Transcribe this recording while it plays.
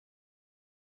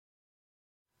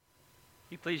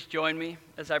You please join me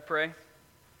as I pray.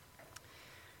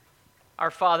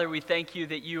 Our Father, we thank you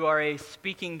that you are a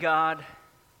speaking God.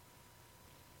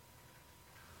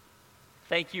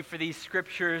 Thank you for these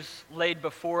scriptures laid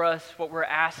before us. What we're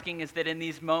asking is that in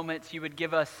these moments you would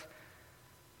give us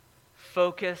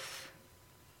focus,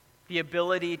 the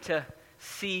ability to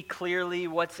see clearly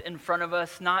what's in front of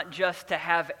us, not just to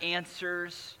have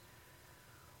answers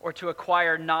or to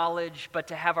acquire knowledge, but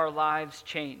to have our lives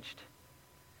changed.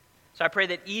 So I pray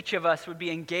that each of us would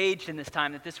be engaged in this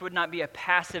time, that this would not be a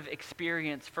passive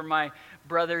experience for my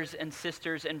brothers and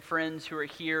sisters and friends who are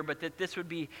here, but that this would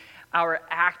be our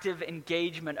active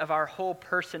engagement of our whole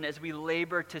person as we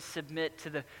labor to submit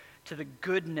to the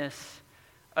goodness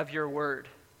of your word.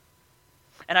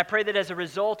 And I pray that as a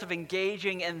result of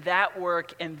engaging in that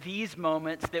work in these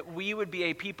moments, that we would be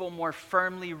a people more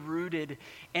firmly rooted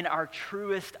in our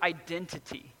truest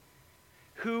identity,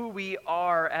 who we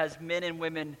are as men and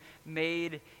women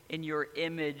made in your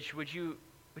image. Would you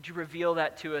reveal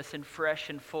that to us in fresh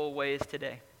and full ways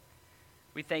today?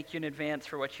 We thank you in advance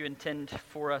for what you intend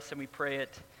for us, and we pray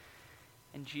it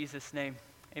in Jesus' name.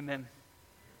 Amen.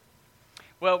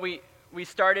 Well, we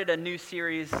started a new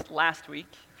series last week,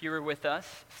 if you were with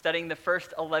us, studying the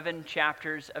first 11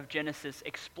 chapters of Genesis,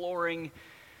 exploring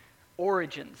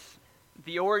origins,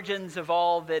 the origins of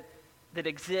all that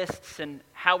exists and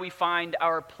how we find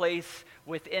our place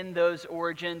within those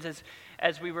origins.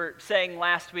 As we were saying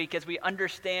last week, as we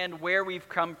understand where we've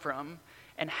come from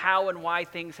and how and why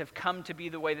things have come to be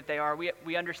the way that they are,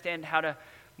 we understand how to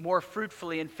more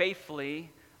fruitfully and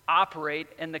faithfully operate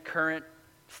in the current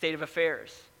state of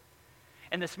affairs.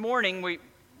 And this morning,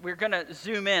 we're going to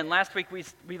zoom in. Last week,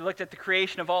 we looked at the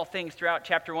creation of all things throughout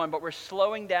chapter 1, but we're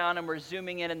slowing down and we're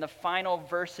zooming in the final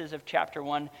verses of chapter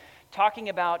 1, talking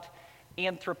about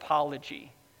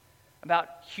anthropology, about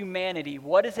humanity.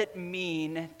 What does it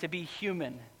mean to be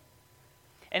human?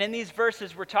 And in these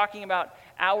verses, we're talking about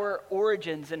our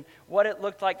origins and what it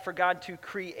looked like for God to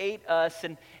create us.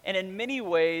 And in many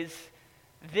ways,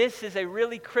 this is a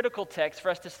really critical text for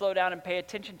us to slow down and pay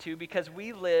attention to, because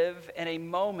we live in a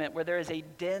moment where there is a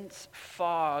dense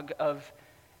fog of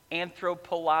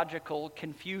anthropological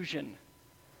confusion.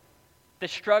 The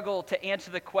struggle to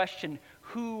answer the question,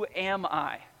 who am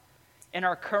I? In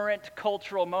our current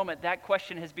cultural moment, that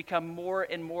question has become more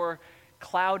and more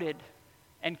clouded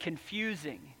and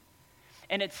confusing.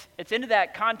 And it's into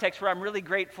that context where I'm really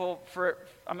grateful for,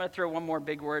 I'm going to throw one more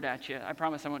big word at you. I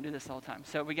promise I won't do this all the time.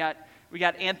 So we got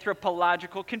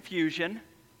anthropological confusion,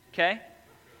 okay?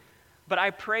 But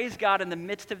I praise God in the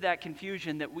midst of that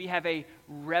confusion that we have a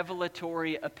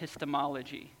revelatory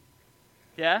epistemology.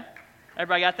 Yeah?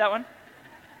 Everybody got that one?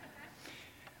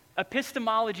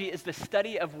 Epistemology is the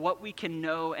study of what we can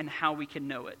know and how we can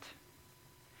know it.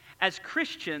 As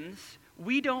Christians,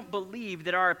 we don't believe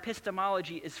that our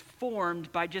epistemology is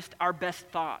formed by just our best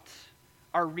thoughts,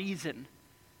 our reason,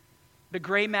 the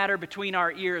gray matter between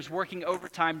our ears working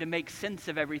overtime to make sense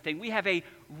of everything. We have a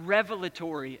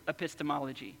revelatory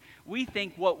epistemology. We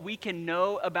think what we can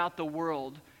know about the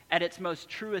world at its most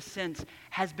truest sense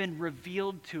has been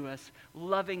revealed to us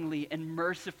lovingly and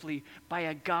mercifully by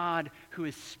a God who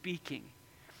is speaking.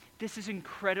 This is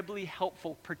incredibly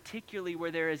helpful, particularly where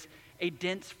there is a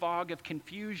dense fog of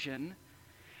confusion,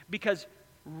 because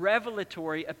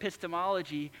revelatory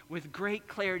epistemology with great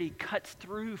clarity cuts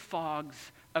through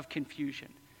fogs of confusion.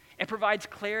 It provides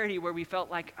clarity where we felt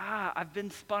like, I've been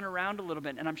spun around a little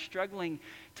bit and I'm struggling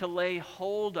to lay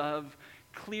hold of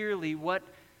clearly what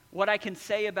I can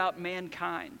say about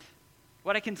mankind,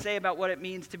 what I can say about what it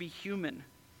means to be human.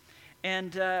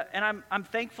 And I'm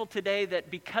thankful today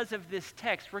that because of this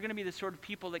text, we're going to be the sort of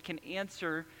people that can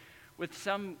answer with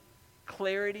some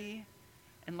clarity,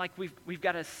 and like we've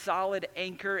got a solid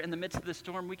anchor in the midst of the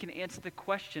storm. We can answer the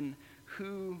question,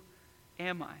 who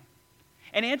am I?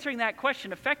 And answering that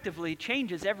question effectively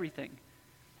changes everything.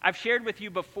 I've shared with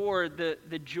you before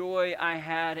the joy I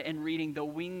had in reading the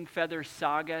Wing Feather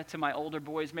Saga to my older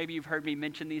boys. Maybe you've heard me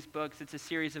mention these books. It's a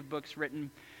series of books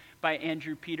written by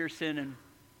Andrew Peterson.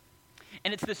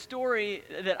 And it's the story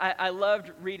that I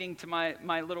loved reading to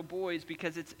my little boys,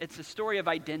 because it's a story of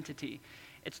identity.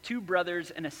 It's two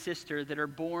brothers and a sister that are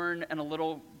born in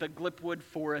the Glipwood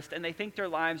forest, and they think their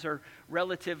lives are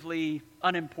relatively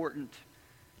unimportant.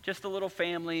 Just a little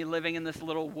family living in this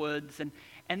little woods.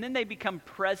 And then they become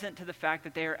present to the fact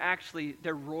that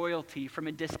they're royalty from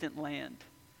a distant land.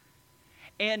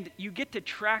 And you get to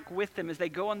track with them as they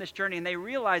go on this journey, and they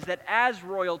realize that as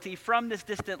royalty from this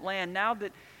distant land, now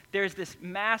that there's this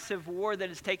massive war that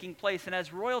is taking place, and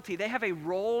as royalty, they have a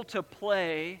role to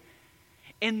play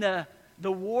in the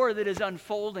war that is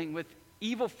unfolding with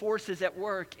evil forces at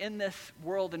work in this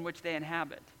world in which they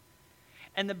inhabit.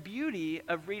 And the beauty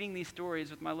of reading these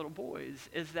stories with my little boys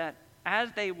is that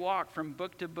as they walk from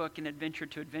book to book and adventure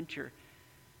to adventure,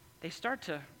 they start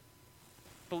to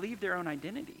believe their own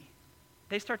identity.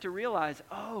 They start to realize,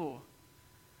 oh,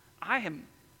 I am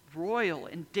royal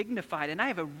and dignified, and I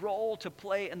have a role to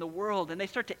play in the world. And they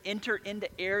start to enter into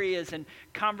areas and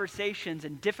conversations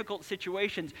and difficult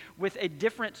situations with a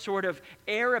different sort of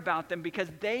air about them, because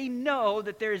they know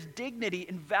that there is dignity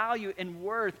and value and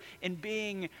worth in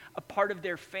being a part of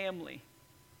their family.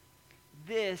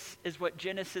 This is what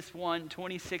Genesis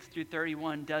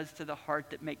 1:26-31 does to the heart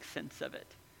that makes sense of it.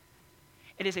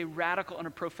 It is a radical and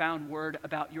a profound word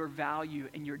about your value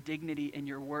and your dignity and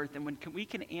your worth. And when we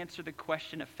can answer the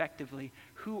question effectively,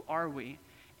 who are we?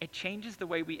 It changes the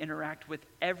way we interact with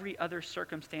every other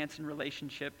circumstance and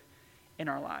relationship in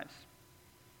our lives.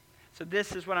 So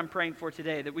this is what I'm praying for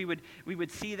today, that we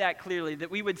would see that clearly,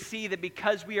 that we would see that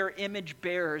because we are image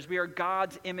bearers, we are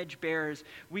God's image bearers,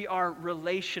 we are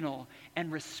relational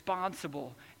and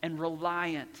responsible and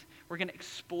reliant. We're going to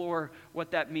explore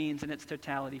what that means in its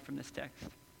totality from this text.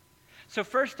 So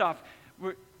first off,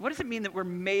 what does it mean that we're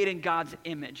made in God's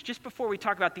image? Just before we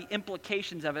talk about the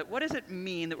implications of it, what does it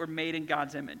mean that we're made in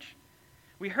God's image?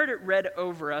 We heard it read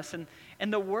over us,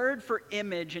 and the word for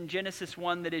image in Genesis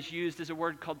 1 that is used is a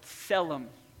word called tselem.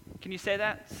 Can you say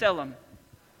that? Tselem.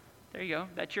 There you go.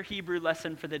 That's your Hebrew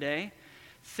lesson for the day.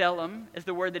 Tselem is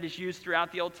the word that is used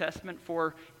throughout the Old Testament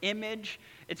for image.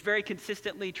 It's very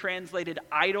consistently translated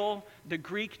idol. The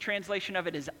Greek translation of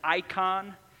it is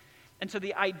icon. And so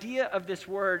the idea of this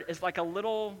word is like a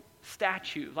little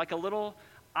statue, like a little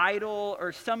idol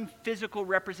or some physical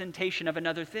representation of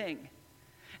another thing.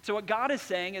 So what God is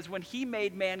saying is when he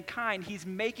made mankind, he's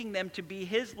making them to be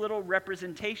his little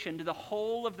representation to the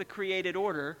whole of the created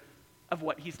order of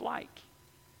what he's like.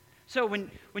 So when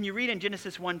you read in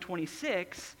Genesis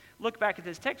 1:26, look back at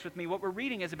this text with me, what we're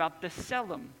reading is about the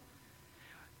tselem.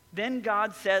 Then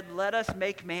God said, let us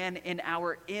make man in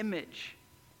our image,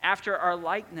 after our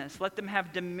likeness. Let them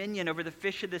have dominion over the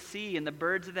fish of the sea and the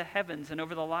birds of the heavens and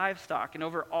over the livestock and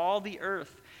over all the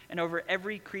earth and over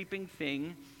every creeping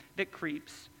thing that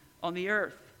creeps on the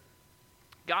earth.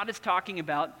 God is talking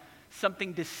about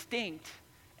something distinct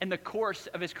in the course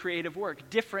of his creative work,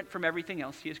 different from everything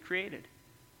else he has created.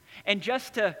 And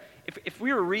just to, if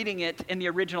we were reading it in the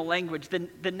original language, then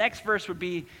the next verse would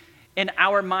be, in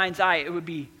our mind's eye, it would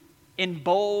be in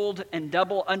bold and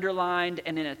double underlined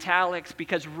and in italics,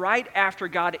 because right after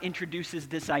God introduces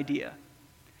this idea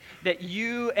that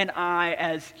you and I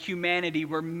as humanity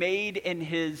were made in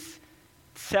his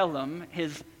tselem,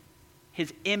 his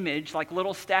image, like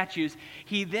little statues,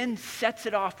 he then sets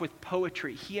it off with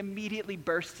poetry. He immediately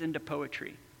bursts into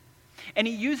poetry. And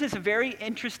he uses a very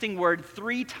interesting word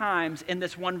 3 times in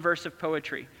this one verse of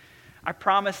poetry. I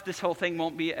promise this whole thing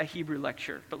won't be a Hebrew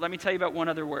lecture, but let me tell you about one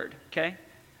other word, okay?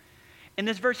 In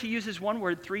this verse, he uses one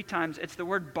word 3 times. It's the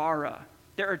word bara.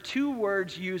 There are 2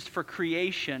 words used for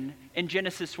creation in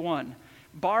Genesis 1.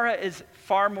 Bara is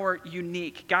far more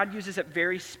unique. God uses it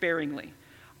very sparingly.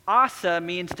 Asa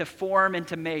means to form and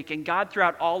to make, and God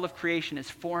throughout all of creation is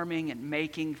forming and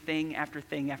making thing after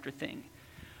thing after thing.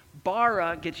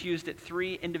 Bara gets used at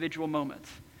 3 individual moments.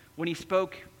 When he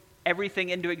spoke everything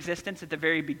into existence at the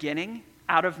very beginning,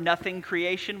 out of nothing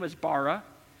creation was bara.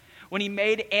 When he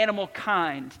made animal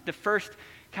kind, the first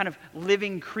kind of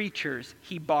living creatures,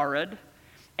 he bara'd.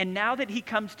 And now that he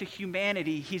comes to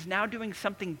humanity, he's now doing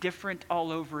something different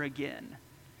all over again.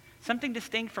 Something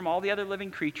distinct from all the other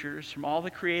living creatures, from all the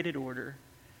created order.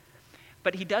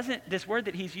 But he doesn't, this word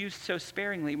that he's used so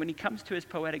sparingly, when he comes to his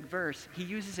poetic verse, he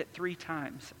uses it 3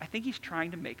 times. I think he's trying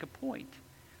to make a point.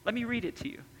 Let me read it to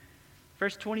you.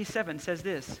 Verse 27 says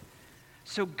this,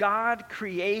 so God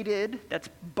created, that's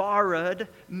bara'd,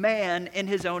 man in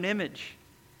his own image.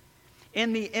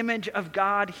 In the image of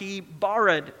God, he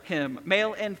bara'd him.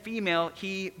 Male and female,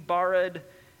 he bara'd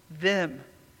them.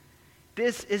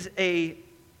 This is an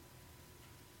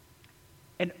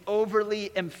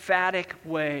overly emphatic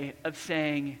way of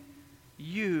saying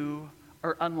you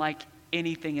are unlike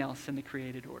anything else in the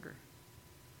created order.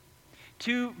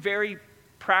 2 very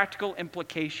practical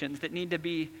implications that need to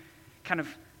be kind of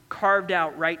carved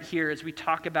out right here as we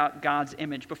talk about God's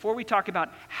image. Before we talk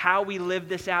about how we live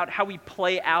this out, how we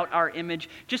play out our image,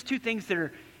 just 2 things that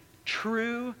are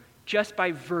true just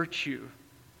by virtue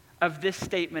of this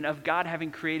statement of God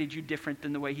having created you different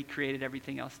than the way he created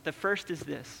everything else. The first is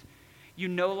this. You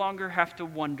no longer have to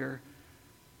wonder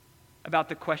about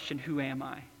the question, who am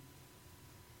I?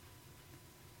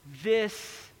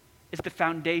 This is the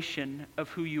foundation of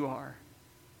who you are.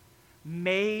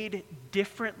 made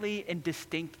differently and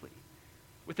distinctly,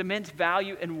 with immense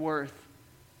value and worth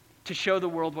to show the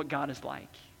world what God is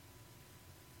like.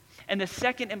 And the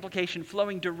second implication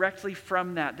flowing directly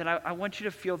from that I want you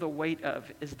to feel the weight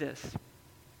of is this.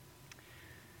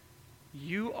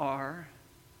 You are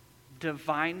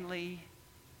divinely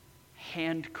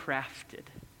handcrafted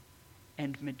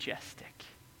and majestic.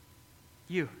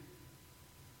 You.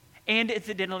 And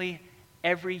incidentally,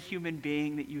 every human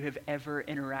being that you have ever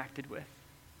interacted with.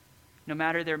 No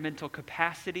matter their mental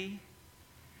capacity,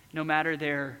 no matter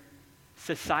their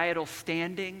societal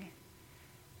standing,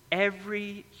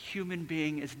 every human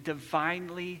being is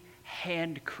divinely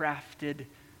handcrafted,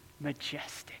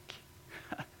 majestic.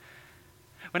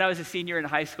 When I was a senior in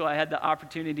high school, I had the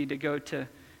opportunity to go to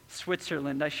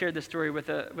Switzerland. I shared this story with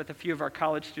a few of our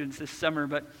college students this summer,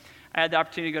 but I had the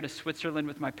opportunity to go to Switzerland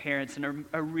with my parents, and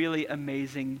a really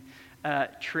amazing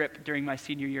trip during my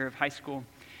senior year of high school.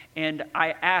 And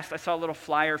I saw a little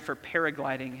flyer for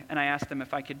paragliding, and I asked them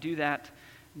if I could do that.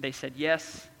 They said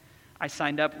yes. I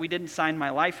signed up. We didn't sign my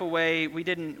life away. They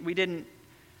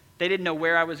didn't know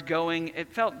where I was going. It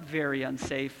felt very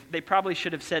unsafe. They probably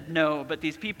should have said no, but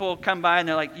these people come by and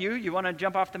they're like, you want to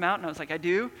jump off the mountain? I was like, I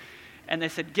do. And they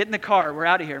said, get in the car, we're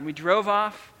out of here. And we drove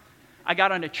off. I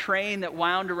got on a train that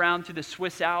wound around through the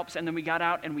Swiss Alps, and then we got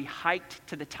out and we hiked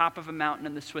to the top of a mountain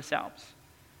in the Swiss Alps.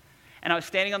 And I was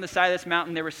standing on the side of this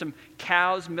mountain. There were some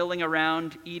cows milling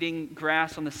around, eating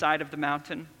grass on the side of the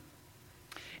mountain.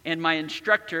 And my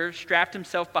instructor strapped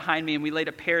himself behind me, and we laid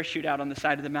a parachute out on the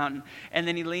side of the mountain. And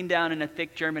then he leaned down in a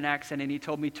thick German accent, and he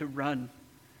told me to run.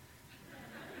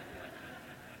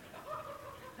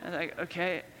 I was like,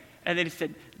 okay. And then he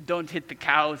said, don't hit the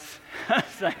cows. I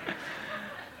was like,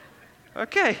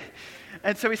 okay.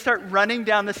 And so we start running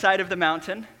down the side of the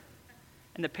mountain,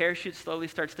 and the parachute slowly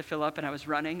starts to fill up, and I was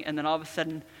running, and then all of a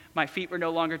sudden, my feet were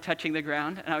no longer touching the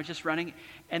ground, and I was just running,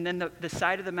 and then the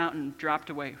side of the mountain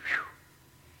dropped away. Whew.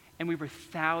 And we were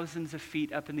thousands of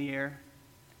feet up in the air,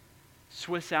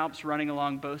 Swiss Alps running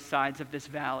along both sides of this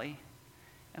valley.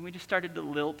 And we just started to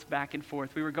lilt back and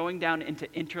forth. We were going down into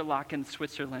Interlaken,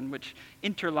 Switzerland, which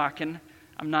Interlaken,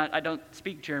 I don't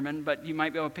speak German, but you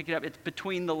might be able to pick it up. It's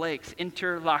between the lakes,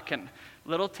 Interlaken,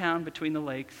 little town between the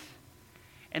lakes.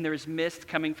 And there was mist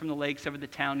coming from the lakes over the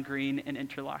town green in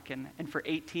Interlaken. And for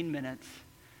 18 minutes,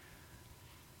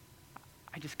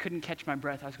 I just couldn't catch my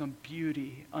breath. I was going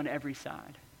beauty on every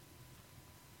side.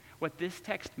 What this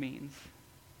text means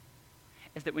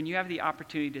is that when you have the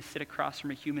opportunity to sit across from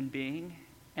a human being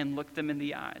and look them in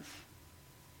the eyes,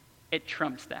 it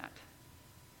trumps that.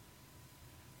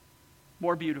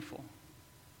 More beautiful,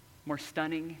 more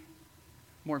stunning,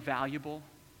 more valuable,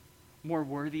 more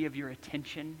worthy of your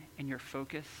attention and your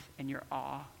focus and your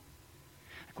awe.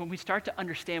 Like when we start to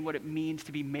understand what it means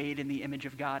to be made in the image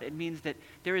of God, it means that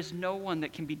there is no one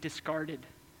that can be discarded.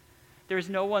 There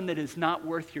is no one that is not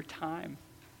worth your time.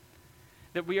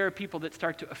 That we are a people that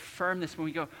start to affirm this when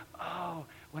we go, oh,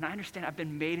 when I understand I've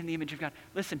been made in the image of God.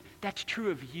 Listen, that's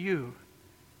true of you.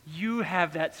 You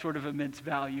have that sort of immense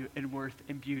value and worth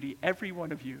and beauty, every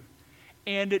one of you.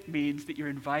 And it means that you're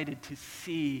invited to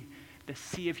see the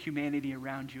sea of humanity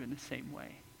around you in the same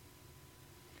way.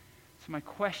 So my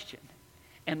question,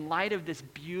 in light of this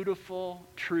beautiful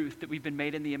truth that we've been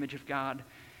made in the image of God,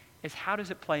 is how does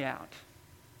it play out?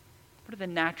 What are the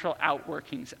natural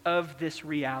outworkings of this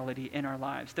reality in our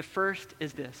lives? The first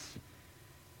is this.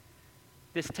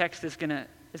 This text is going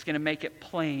to make it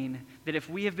plain that if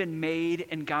we have been made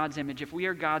in God's image, if we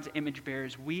are God's image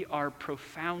bearers, we are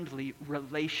profoundly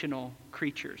relational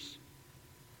creatures.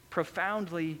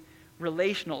 Profoundly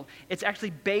relational. It's actually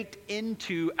baked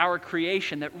into our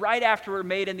creation that right after we're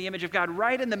made in the image of God,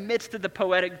 right in the midst of the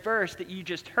poetic verse that you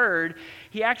just heard,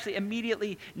 he actually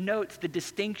immediately notes the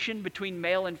distinction between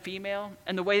male and female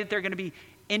and the way that they're going to be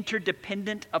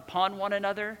interdependent upon one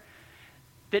another,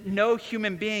 that no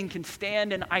human being can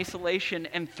stand in isolation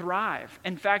and thrive.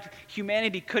 In fact,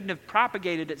 humanity couldn't have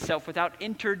propagated itself without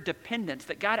interdependence,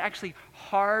 that God actually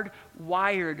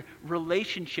hardwired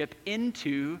relationship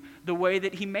into the way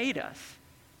that he made us,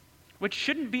 which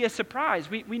shouldn't be a surprise.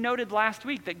 We noted last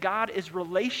week that God is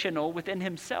relational within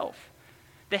himself.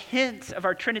 The hints of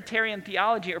our Trinitarian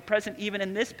theology are present even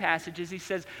in this passage as he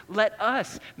says, let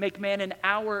us make man in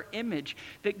our image,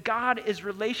 that God is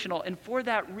relational. And for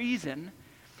that reason,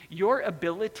 your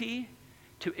ability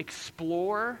to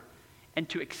explore and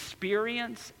to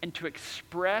experience and to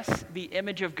express the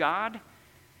image of God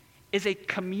is a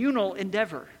communal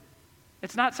endeavor.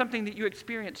 It's not something that you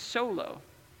experience solo.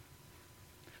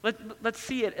 Let's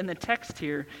see it in the text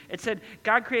here. It said,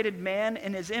 God created man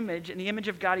in his image. In the image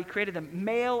of God, he created them.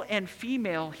 Male and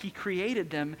female, he created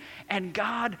them, and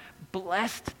God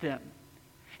blessed them.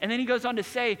 And then he goes on to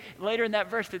say later in that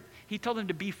verse that he told them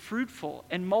to be fruitful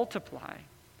and multiply.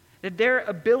 That their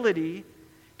ability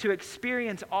to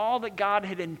experience all that God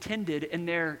had intended in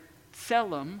their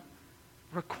tselem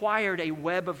required a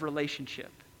web of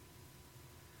relationship.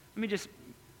 Let me just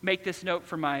make this note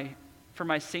for my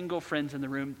single friends in the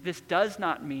room. This does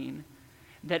not mean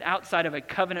that outside of a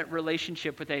covenant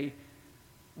relationship with a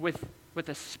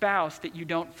spouse that you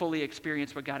don't fully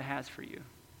experience what God has for you.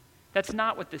 That's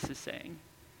not what this is saying.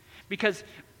 Because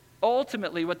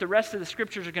ultimately, what the rest of the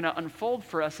scriptures are going to unfold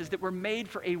for us is that we're made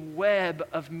for a web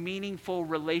of meaningful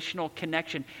relational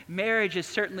connection. Marriage is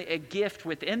certainly a gift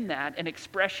within that, an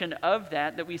expression of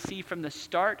that we see from the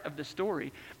start of the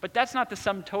story. But that's not the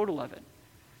sum total of it.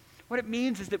 What it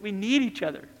means is that we need each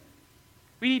other.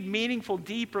 We need meaningful,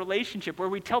 deep relationship where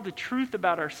we tell the truth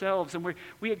about ourselves and where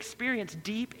we experience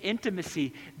deep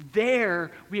intimacy. There,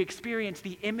 we experience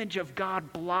the image of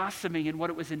God blossoming in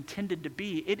what it was intended to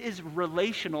be. It is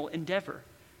relational endeavor.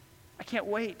 I can't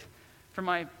wait for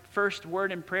my first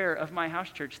word in prayer of my house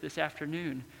church this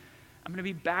afternoon. I'm going to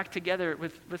be back together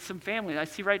with some family. I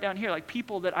see right down here, like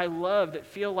people that I love that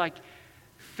feel like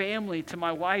family to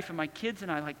my wife and my kids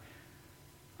and I.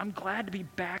 I'm glad to be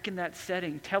back in that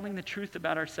setting, telling the truth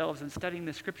about ourselves and studying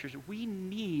the scriptures. We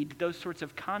need those sorts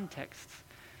of contexts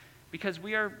because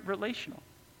we are relational.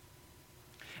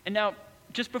 And now,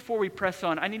 just before we press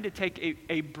on, I need to take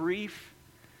a brief,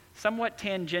 somewhat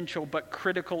tangential but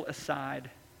critical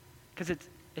aside because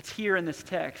it's here in this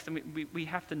text and we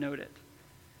have to note it.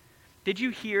 Did you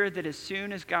hear that as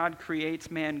soon as God creates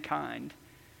mankind,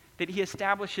 that he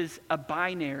establishes a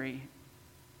binary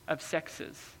of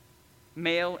sexes?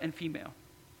 Male and female.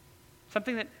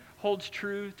 Something that holds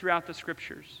true throughout the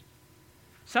scriptures.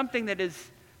 Something that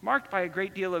is marked by a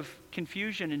great deal of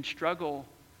confusion and struggle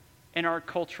in our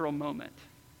cultural moment.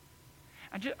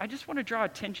 I just want to draw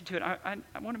attention to it. I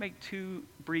want to make two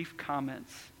brief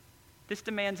comments. This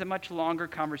demands a much longer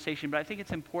conversation, but I think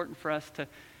it's important for us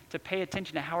to pay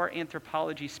attention to how our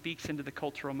anthropology speaks into the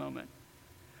cultural moment.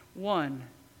 One,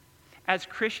 as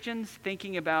Christians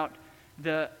thinking about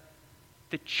the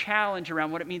challenge around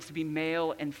what it means to be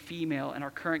male and female in our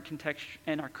current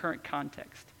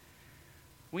context.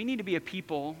 We need to be a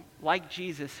people like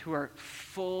Jesus who are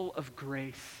full of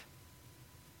grace.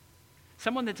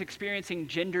 Someone that's experiencing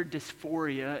gender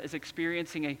dysphoria is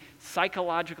experiencing a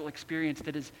psychological experience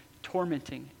that is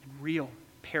tormenting and real,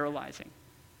 paralyzing.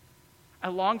 I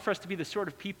long for us to be the sort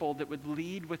of people that would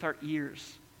lead with our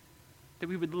ears, that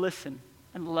we would listen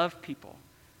and love people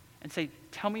and say,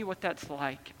 tell me what that's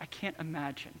like. I can't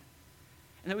imagine.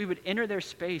 And that we would enter their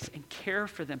space and care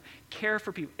for them, care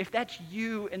for people. If that's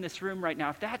you in this room right now,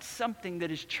 if that's something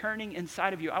that is churning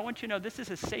inside of you, I want you to know this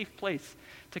is a safe place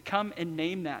to come and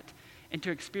name that and to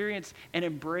experience an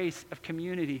embrace of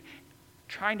community,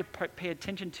 trying to pay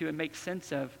attention to and make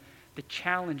sense of the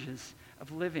challenges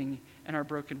of living in our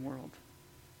broken world.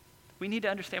 We need to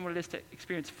understand what it is to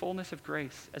experience fullness of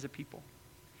grace as a people.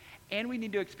 And we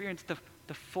need to experience the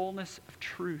fullness of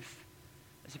truth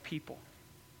as a people.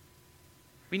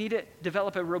 We need to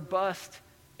develop a robust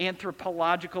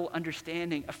anthropological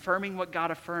understanding, affirming what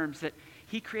God affirms, that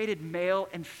he created male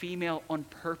and female on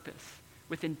purpose,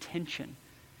 with intention,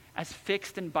 as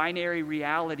fixed and binary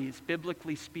realities,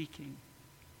 biblically speaking.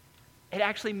 It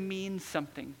actually means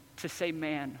something to say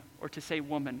man or to say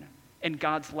woman in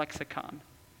God's lexicon.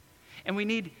 And we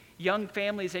need young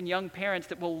families and young parents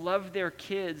that will love their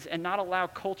kids and not allow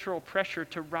cultural pressure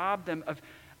to rob them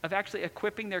of actually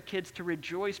equipping their kids to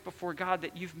rejoice before God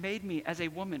that you've made me as a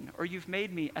woman or you've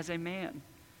made me as a man.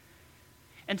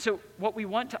 And so what we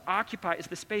want to occupy is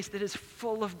the space that is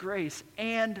full of grace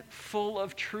and full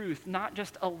of truth, not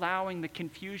just allowing the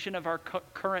confusion of our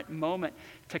current moment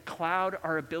to cloud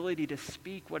our ability to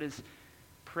speak what is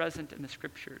present in the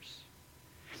scriptures.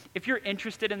 If you're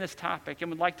interested in this topic and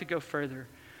would like to go further,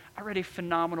 I read a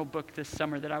phenomenal book this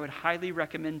summer that I would highly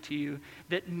recommend to you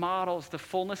that models the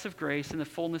fullness of grace and the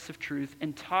fullness of truth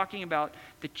and talking about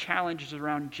the challenges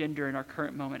around gender in our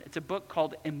current moment. It's a book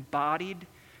called Embodied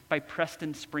by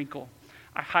Preston Sprinkle.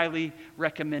 I highly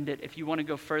recommend it if you want to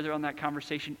go further on that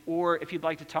conversation, or if you'd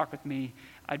like to talk with me,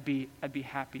 I'd be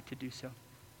happy to do so.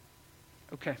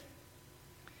 Okay.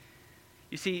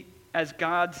 You see, as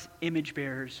God's image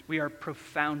bearers, we are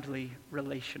profoundly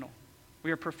relational.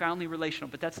 We are profoundly relational,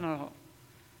 but that's not all.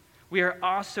 We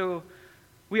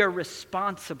are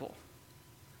responsible.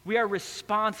 We are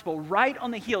responsible right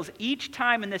on the heels. Each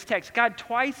time in this text, God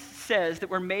twice says that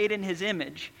we're made in his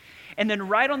image. And then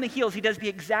right on the heels, he does the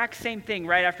exact same thing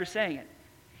right after saying it.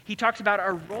 He talks about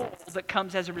our role that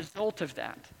comes as a result of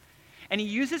that. And he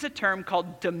uses a term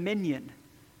called dominion.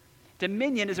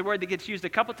 Dominion is a word that gets used a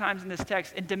couple times in this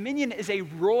text, and dominion is a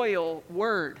royal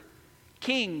word.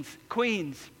 Kings,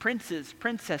 queens, princes,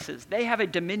 princesses, they have a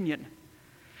dominion.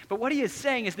 But what he is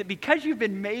saying is that because you've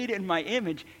been made in my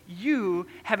image, you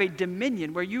have a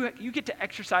dominion where you get to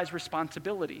exercise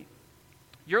responsibility.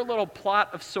 Your little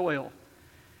plot of soil,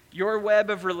 your web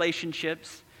of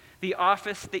relationships, the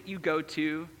office that you go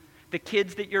to, the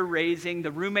kids that you're raising,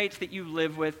 the roommates that you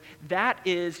live with, that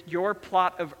is your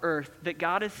plot of earth that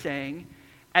God is saying,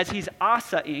 as he's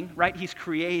asaing, right? He's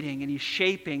creating and he's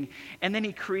shaping, and then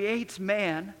he creates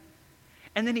man,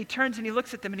 and then he turns and he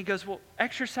looks at them and he goes, well,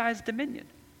 exercise dominion.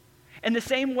 In the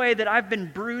same way that I've been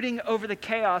brooding over the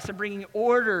chaos and bringing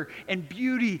order and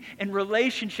beauty and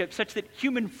relationships such that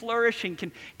human flourishing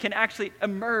can actually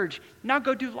emerge, now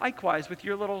go do likewise with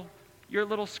your little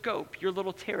scope, your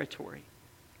little territory.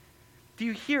 Do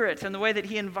you hear it in the way that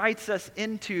he invites us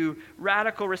into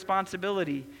radical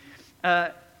responsibility?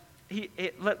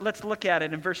 Let's look at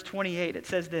it in verse 28. It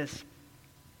says this: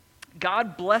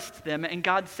 God blessed them, and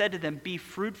God said to them, be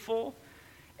fruitful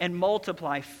and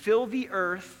multiply, fill the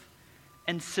earth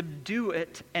and subdue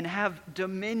it, and have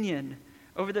dominion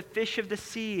over the fish of the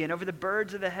sea and over the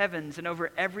birds of the heavens and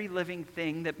over every living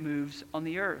thing that moves on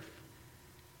the earth.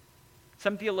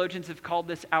 Some theologians have called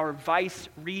this our vice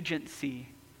regency.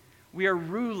 We are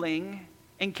ruling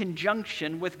in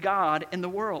conjunction with God in the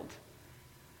world.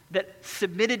 That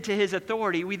submitted to his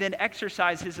authority, we then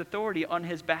exercise his authority on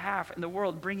his behalf in the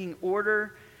world, bringing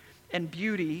order and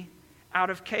beauty out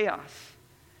of chaos.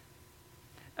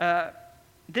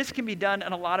 This can be done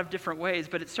in a lot of different ways,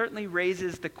 but it certainly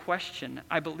raises the question,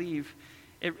 I believe.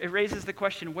 It raises the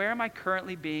question, where am I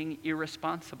currently being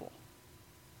irresponsible?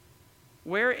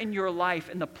 Where in your life,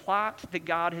 in the plot that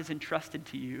God has entrusted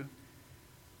to you,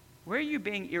 where are you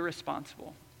being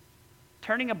irresponsible?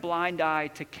 Turning a blind eye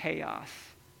to chaos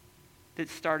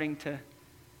that's starting to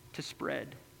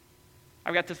spread.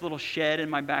 I've got this little shed in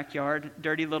my backyard,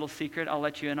 dirty little secret, I'll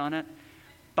let you in on it.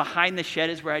 Behind the shed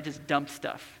is where I just dump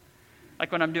stuff.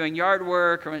 Like when I'm doing yard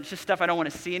work or when it's just stuff I don't want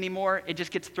to see anymore, it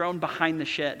just gets thrown behind the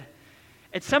shed.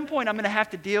 At some point, I'm going to have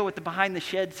to deal with the behind the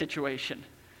shed situation.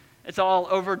 It's all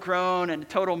overgrown and a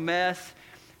total mess.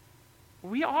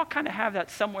 We all kind of have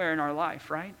that somewhere in our life,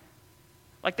 right?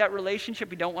 Like that relationship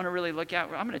we don't want to really look at,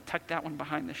 I'm going to tuck that one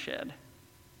behind the shed.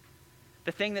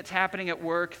 The thing that's happening at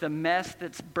work, the mess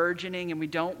that's burgeoning, and we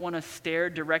don't want to stare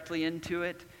directly into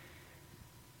it.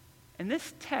 In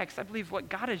this text, I believe what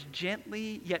God is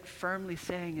gently yet firmly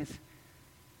saying is,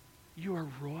 you are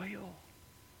royal.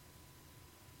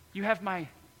 You have my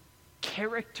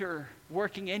character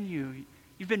working in you.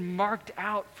 You've been marked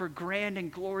out for grand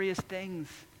and glorious things.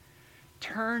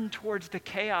 Turn towards the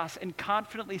chaos and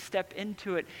confidently step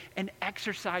into it and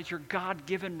exercise your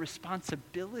God-given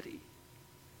responsibility.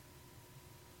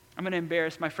 I'm going to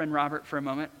embarrass my friend Robert for a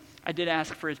moment. I did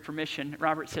ask for his permission.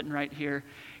 Robert's sitting right here.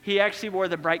 He actually wore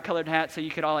the bright colored hat so you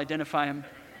could all identify him.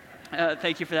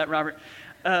 Thank you for that, Robert.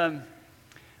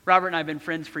 Robert and I have been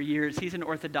friends for years. He's an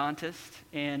orthodontist,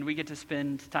 and we get to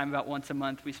spend time about once a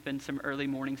month. We spend some early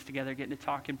mornings together getting to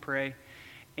talk and pray.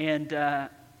 And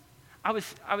I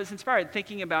was inspired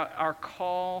thinking about our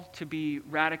call to be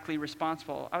radically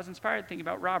responsible. I was inspired thinking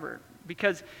about Robert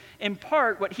because in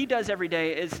part what he does every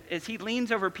day is he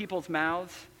leans over people's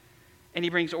mouths and he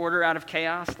brings order out of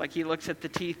chaos. Like he looks at the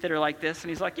teeth that are like this and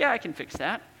he's like, yeah, I can fix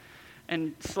that.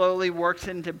 And slowly works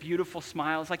into beautiful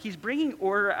smiles. Like he's bringing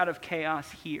order out of chaos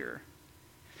here.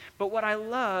 But what I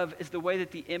love is the way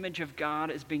that the image of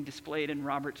God is being displayed in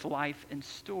Robert's life and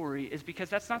story is because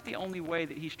that's not the only way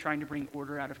that he's trying to bring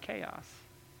order out of chaos.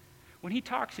 When he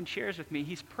talks and shares with me,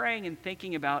 he's praying and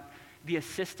thinking about the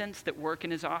assistants that work in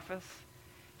his office.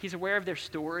 He's aware of their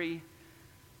story,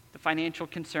 the financial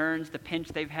concerns, the pinch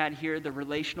they've had here, the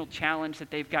relational challenge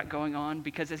that they've got going on,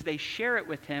 because as they share it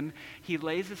with him, he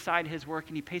lays aside his work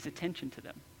and he pays attention to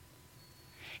them.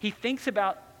 He thinks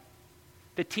about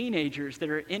the teenagers that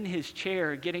are in his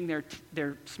chair getting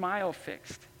their smile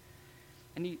fixed.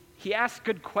 And he asks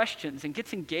good questions and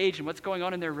gets engaged in what's going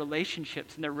on in their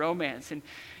relationships and their romance. And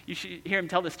you should hear him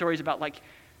tell the stories about like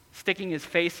sticking his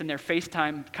face in their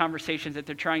FaceTime conversations that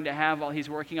they're trying to have while he's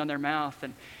working on their mouth.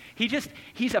 And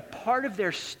he's a part of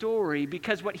their story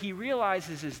because what he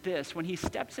realizes is this: when he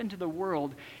steps into the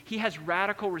world, he has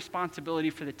radical responsibility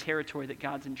for the territory that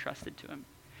God's entrusted to him.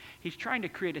 He's trying to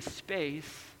create a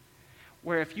space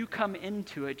where if you come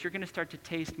into it, you're going to start to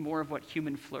taste more of what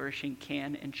human flourishing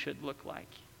can and should look like.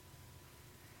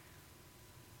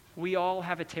 We all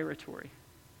have a territory.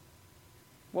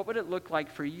 What would it look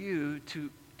like for you to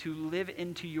live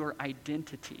into your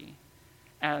identity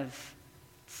as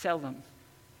Tselem,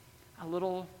 a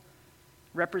little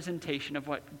representation of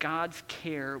what God's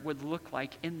care would look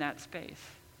like in that space?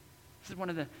 This is one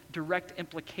of the direct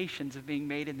implications of being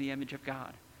made in the image of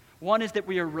God. One is that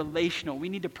we are relational. We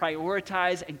need to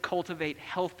prioritize and cultivate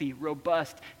healthy,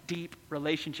 robust, deep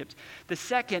relationships. The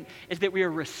second is that we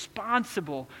are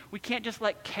responsible. We can't just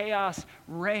let chaos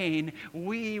reign.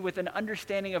 We, with an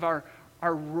understanding of our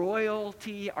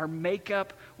royalty, our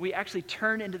makeup, we actually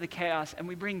turn into the chaos and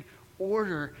we bring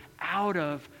order out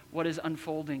of what is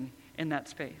unfolding in that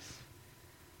space.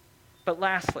 But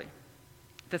lastly,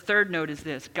 the third note is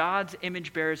this: God's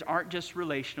image bearers aren't just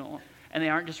relational, and they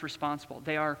aren't just responsible.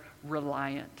 They are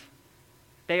reliant.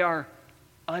 They are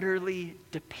utterly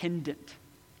dependent.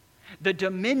 The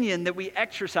dominion that we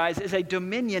exercise is a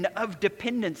dominion of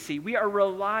dependency. We are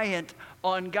reliant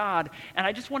on God. And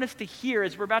I just want us to hear,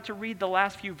 as we're about to read the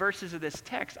last few verses of this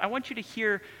text, I want you to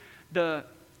hear the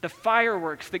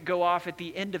fireworks that go off at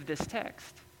the end of this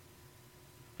text.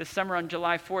 This summer on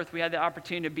July 4th, we had the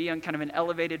opportunity to be on kind of an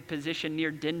elevated position near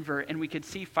Denver, and we could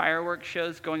see fireworks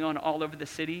shows going on all over the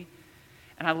city.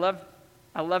 And I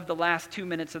love the last 2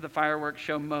 minutes of the fireworks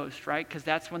show most, right? Because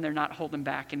that's when they're not holding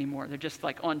back anymore. They're just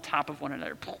like on top of one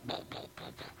another.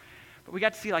 But we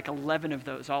got to see like 11 of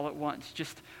those all at once,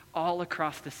 just all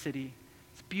across the city.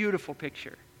 It's a beautiful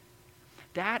picture.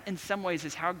 That, in some ways,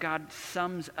 is how God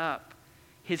sums up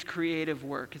his creative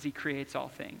work as he creates all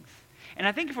things. And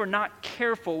I think if we're not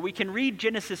careful, we can read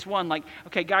Genesis 1 like,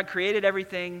 okay, God created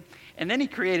everything, and then he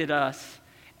created us,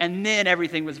 and then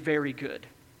everything was very good.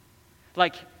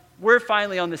 Like, we're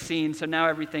finally on the scene, so now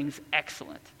everything's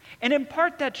excellent. And in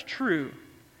part, that's true.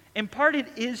 In part, it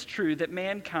is true that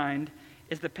mankind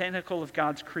is the pinnacle of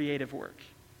God's creative work.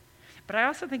 But I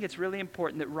also think it's really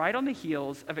important that right on the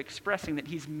heels of expressing that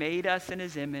he's made us in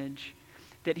his image,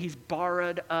 that he's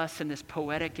borrowed us in this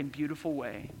poetic and beautiful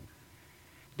way,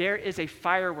 there is a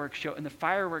fireworks show, and the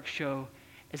fireworks show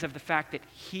is of the fact that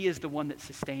he is the one that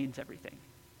sustains everything.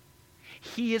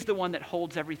 He is the one that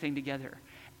holds everything together.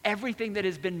 Everything that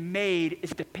has been made is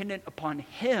dependent upon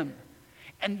him.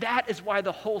 And that is why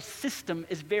the whole system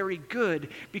is very good,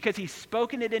 because he's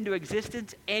spoken it into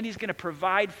existence and he's going to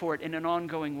provide for it in an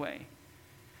ongoing way.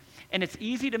 And it's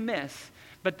easy to miss,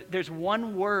 but there's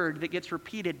one word that gets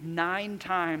repeated 9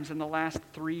 times in the last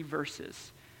 3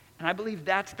 verses. And I believe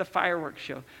that's the fireworks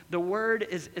show. The word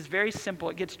is very simple.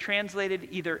 It gets translated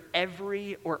either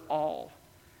every or all.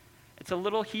 It's a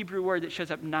little Hebrew word that shows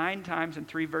up 9 times in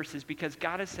 3 verses because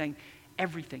God is saying,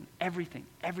 everything, everything,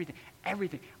 everything,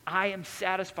 everything. I am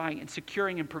satisfying and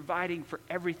securing and providing for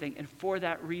everything. And for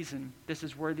that reason, this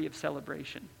is worthy of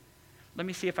celebration. Let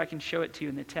me see if I can show it to you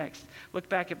in the text. Look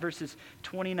back at verses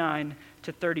 29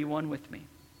 to 31 with me.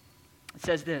 It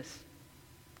says this: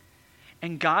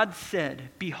 And God said,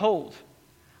 Behold,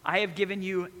 I have given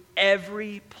you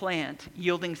every plant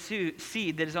yielding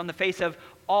seed that is on the face of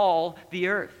all the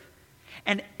earth,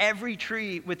 and every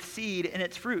tree with seed in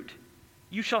its fruit.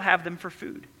 You shall have them for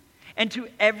food. And to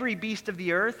every beast of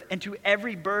the earth, and to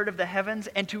every bird of the heavens,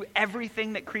 and to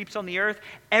everything that creeps on the earth,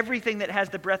 everything that has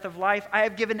the breath of life, I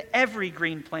have given every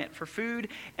green plant for food.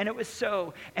 And it was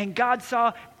so. And God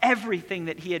saw everything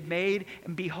that he had made,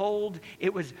 and behold,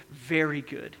 it was very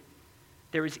good.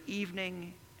 There was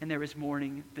evening and there was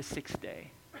morning the 6th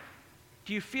day.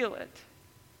 Do you feel it?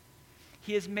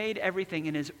 He has made everything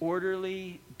in his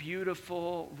orderly,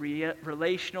 beautiful,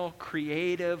 relational,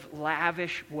 creative,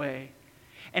 lavish way.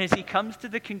 And as he comes to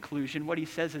the conclusion, what he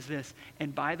says is this: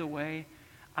 and by the way,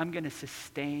 I'm going to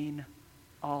sustain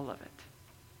all of it.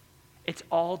 It's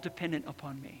all dependent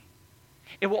upon me.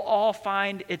 It will all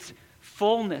find its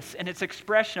fullness and its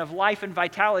expression of life and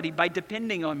vitality by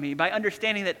depending on me, by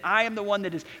understanding that I am the one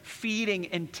that is feeding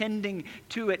and tending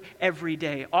to it every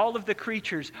day. All of the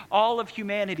creatures, all of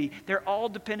humanity, they're all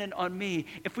dependent on me.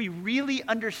 If we really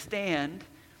understand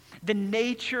the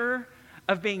nature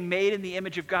of being made in the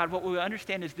image of God, what we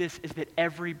understand is this, is that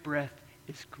every breath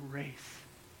is grace.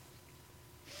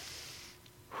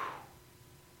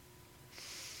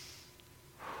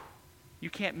 You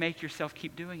can't make yourself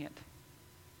keep doing it.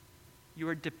 You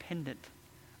are dependent,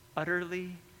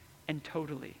 utterly and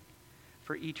totally,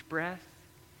 for each breath,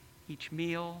 each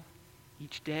meal,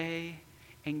 each day.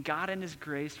 And God in his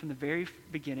grace from the very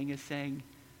beginning is saying,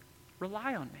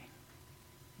 rely on me.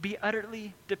 Be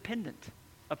utterly dependent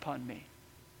upon me.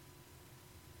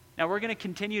 Now we're going to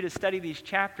continue to study these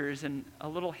chapters, and a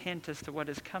little hint as to what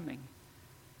is coming.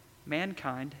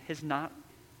 Mankind has not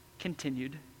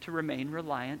continued to remain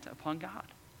reliant upon God.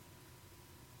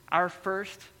 Our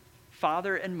first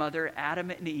father and mother, Adam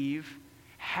and Eve,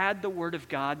 had the Word of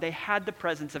God, they had the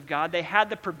presence of God, they had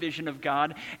the provision of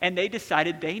God, and they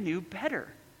decided they knew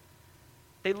better.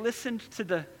 They listened to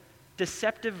the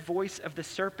deceptive voice of the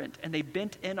serpent, and they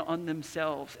bent in on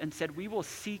themselves and said, "We will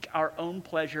seek our own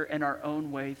pleasure in our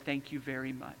own way. Thank you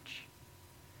very much."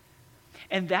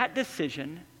 And that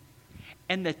decision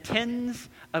and the tens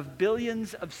of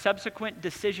billions of subsequent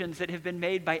decisions that have been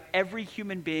made by every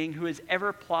human being who has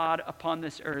ever plod upon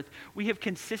this earth, we have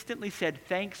consistently said,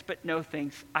 "Thanks, but no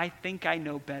thanks. I think I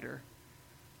know better."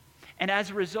 And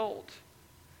as a result,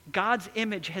 God's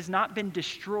image has not been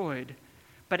destroyed,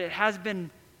 but it has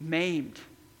been maimed.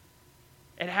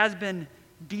 It has been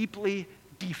deeply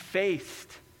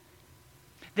defaced.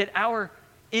 That our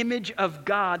image of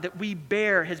God that we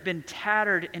bear has been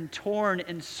tattered and torn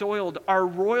and soiled. Our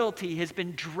royalty has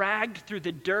been dragged through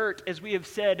the dirt as we have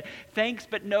said, "Thanks,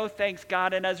 but no thanks,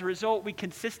 God." And as a result, we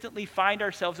consistently find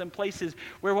ourselves in places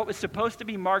where what was supposed to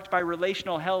be marked by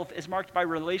relational health is marked by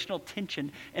relational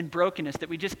tension and brokenness that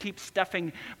we just keep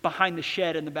stuffing behind the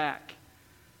shed in the back.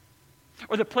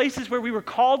 Or the places where we were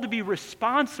called to be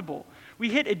responsible. We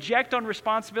hit eject on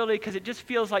responsibility because it just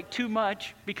feels like too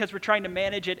much because we're trying to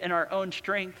manage it in our own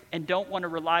strength and don't want to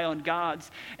rely on God's.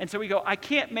 And so we go, "I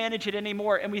can't manage it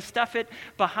anymore." And we stuff it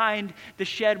behind the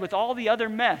shed with all the other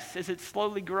mess as it's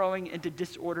slowly growing into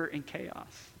disorder and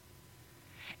chaos.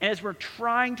 And as we're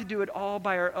trying to do it all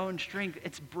by our own strength,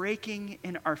 it's breaking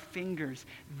in our fingers.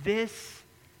 This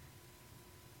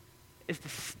is the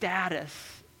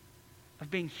status of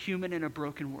being human in a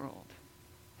broken world.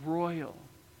 Royal,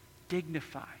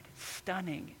 dignified,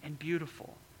 stunning, and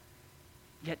beautiful,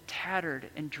 yet tattered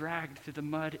and dragged through the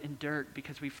mud and dirt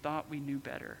because we thought we knew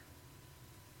better.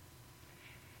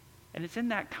 And it's in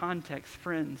that context,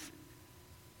 friends,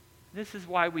 this is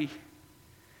why we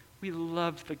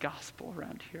love the gospel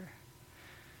around here.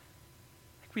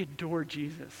 Like we adore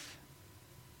Jesus.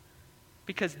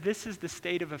 Because this is the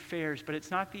state of affairs, but it's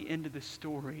not the end of the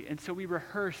story. And so we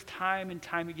rehearse time and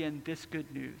time again this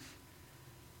good news.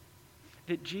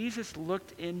 That Jesus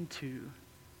looked into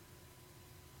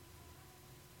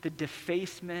the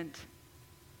defacement,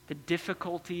 the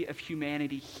difficulty of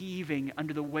humanity heaving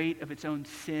under the weight of its own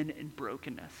sin and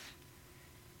brokenness.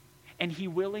 And he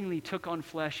willingly took on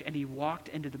flesh and he walked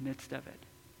into the midst of it.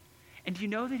 And do you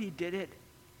know that he did it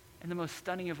in the most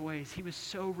stunning of ways? He was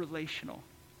so relational.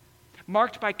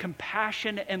 Marked by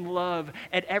compassion and love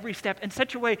at every step in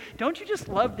such a way. Don't you just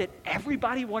love that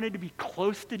everybody wanted to be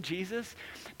close to Jesus?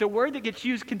 The word that gets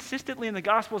used consistently in the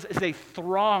Gospels is they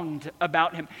thronged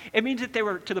about him. It means that they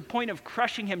were to the point of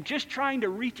crushing him, just trying to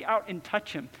reach out and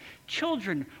touch him.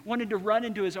 Children wanted to run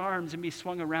into his arms and be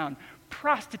swung around.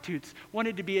 Prostitutes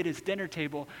wanted to be at his dinner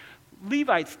table.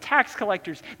 Levites, tax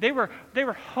collectors, they were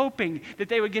hoping that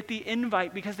they would get the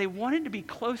invite because they wanted to be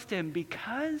close to him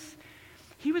because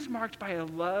he was marked by a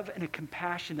love and a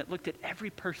compassion that looked at every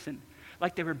person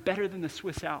like they were better than the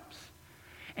Swiss Alps.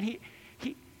 And he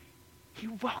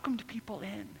welcomed people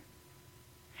in.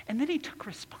 And then he took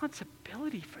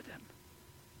responsibility for them.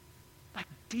 Like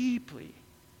deeply,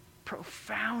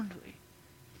 profoundly.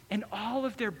 In all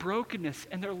of their brokenness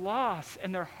and their loss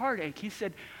and their heartache, he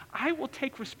said, "I will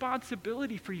take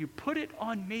responsibility for you. Put it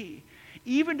on me."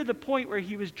 Even to the point where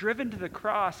he was driven to the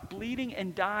cross, bleeding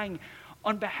and dying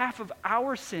on behalf of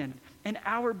our sin and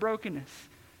our brokenness.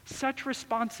 Such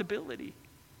responsibility.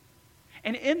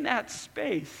 And in that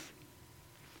space,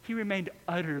 he remained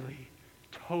utterly,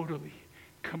 totally,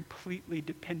 completely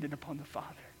dependent upon the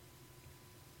Father.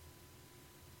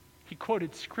 He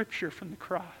quoted scripture from the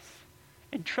cross,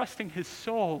 entrusting his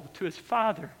soul to his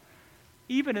Father.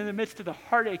 Even in the midst of the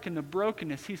heartache and the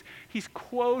brokenness, he's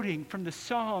quoting from the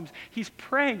Psalms. He's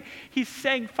praying. He's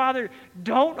saying, "Father,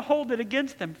 don't hold it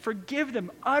against them. Forgive them."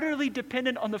 Utterly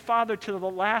dependent on the Father to the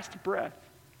last breath.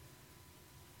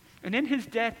 And in his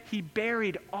death, he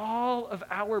buried all of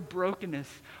our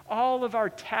brokenness, all of our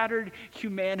tattered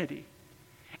humanity.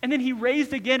 And then he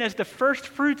raised again as the first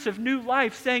fruits of new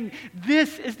life, saying,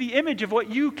 "This is the image of what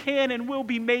you can and will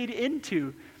be made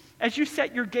into. As you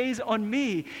set your gaze on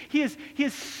me." He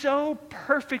is so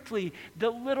perfectly the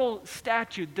little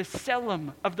statue, the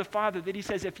Selim of the Father, that he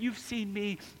says, "If you've seen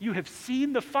me, you have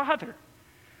seen the Father."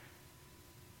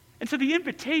 And so the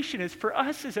invitation is for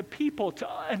us as a people to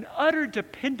an utter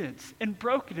dependence and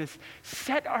brokenness,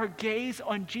 set our gaze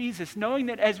on Jesus, knowing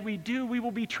that as we do, we will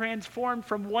be transformed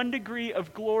from one degree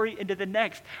of glory into the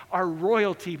next. Our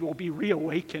royalty will be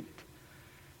reawakened.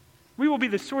 We will be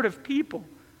the sort of people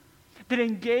that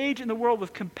engage in the world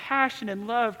with compassion and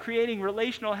love, creating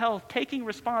relational health, taking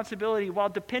responsibility while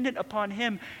dependent upon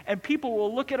him, and people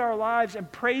will look at our lives and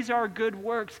praise our good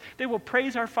works. They will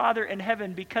praise our Father in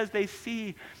heaven because they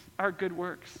see our good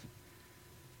works.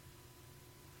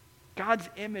 God's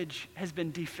image has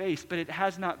been defaced, but it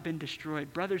has not been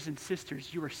destroyed. Brothers and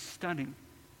sisters, you are stunning.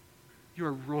 You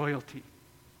are royalty.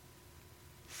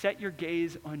 Set your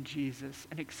gaze on Jesus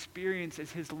and experience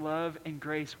as his love and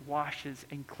grace washes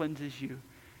and cleanses you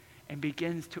and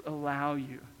begins to allow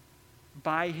you,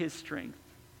 by his strength,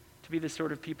 to be the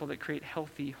sort of people that create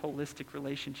healthy, holistic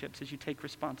relationships as you take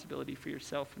responsibility for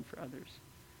yourself and for others.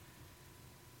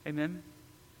 Amen?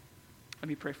 Let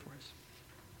me pray for us.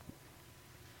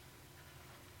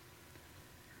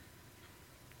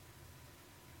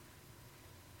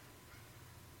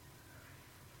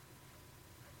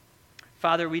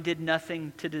 Father, we did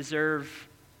nothing to deserve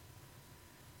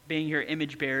being your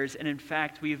image bearers, and in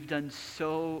fact, we've done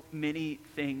so many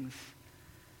things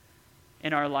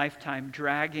in our lifetime,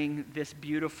 dragging this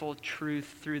beautiful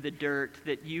truth through the dirt,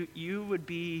 that you would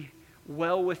be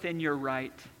well within your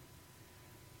right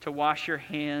to wash your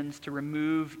hands, to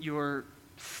remove your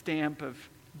stamp of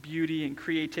beauty and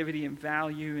creativity and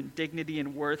value and dignity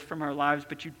and worth from our lives,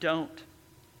 but you don't.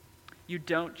 You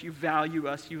don't. You value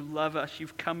us. You love us.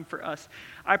 You've come for us.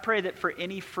 I pray that for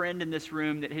any friend in this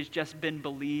room that has just been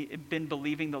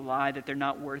believing the lie that they're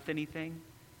not worth anything,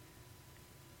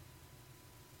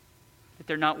 that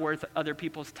they're not worth other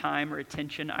people's time or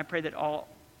attention, I pray that all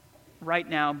right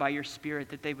now by your Spirit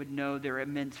that they would know their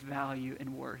immense value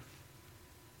and worth.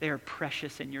 They are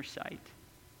precious in your sight.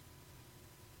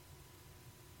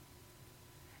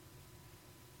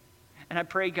 And I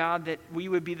pray, God, that we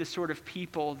would be the sort of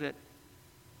people that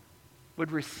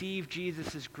would receive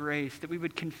Jesus' grace, that we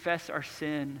would confess our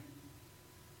sin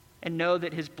and know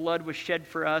that his blood was shed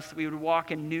for us, that we would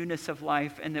walk in newness of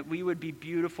life, and that we would be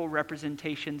beautiful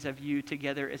representations of you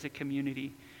together as a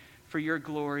community. For your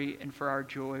glory and for our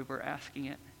joy, we're asking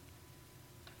it.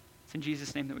 It's in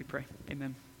Jesus' name that we pray.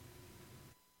 Amen.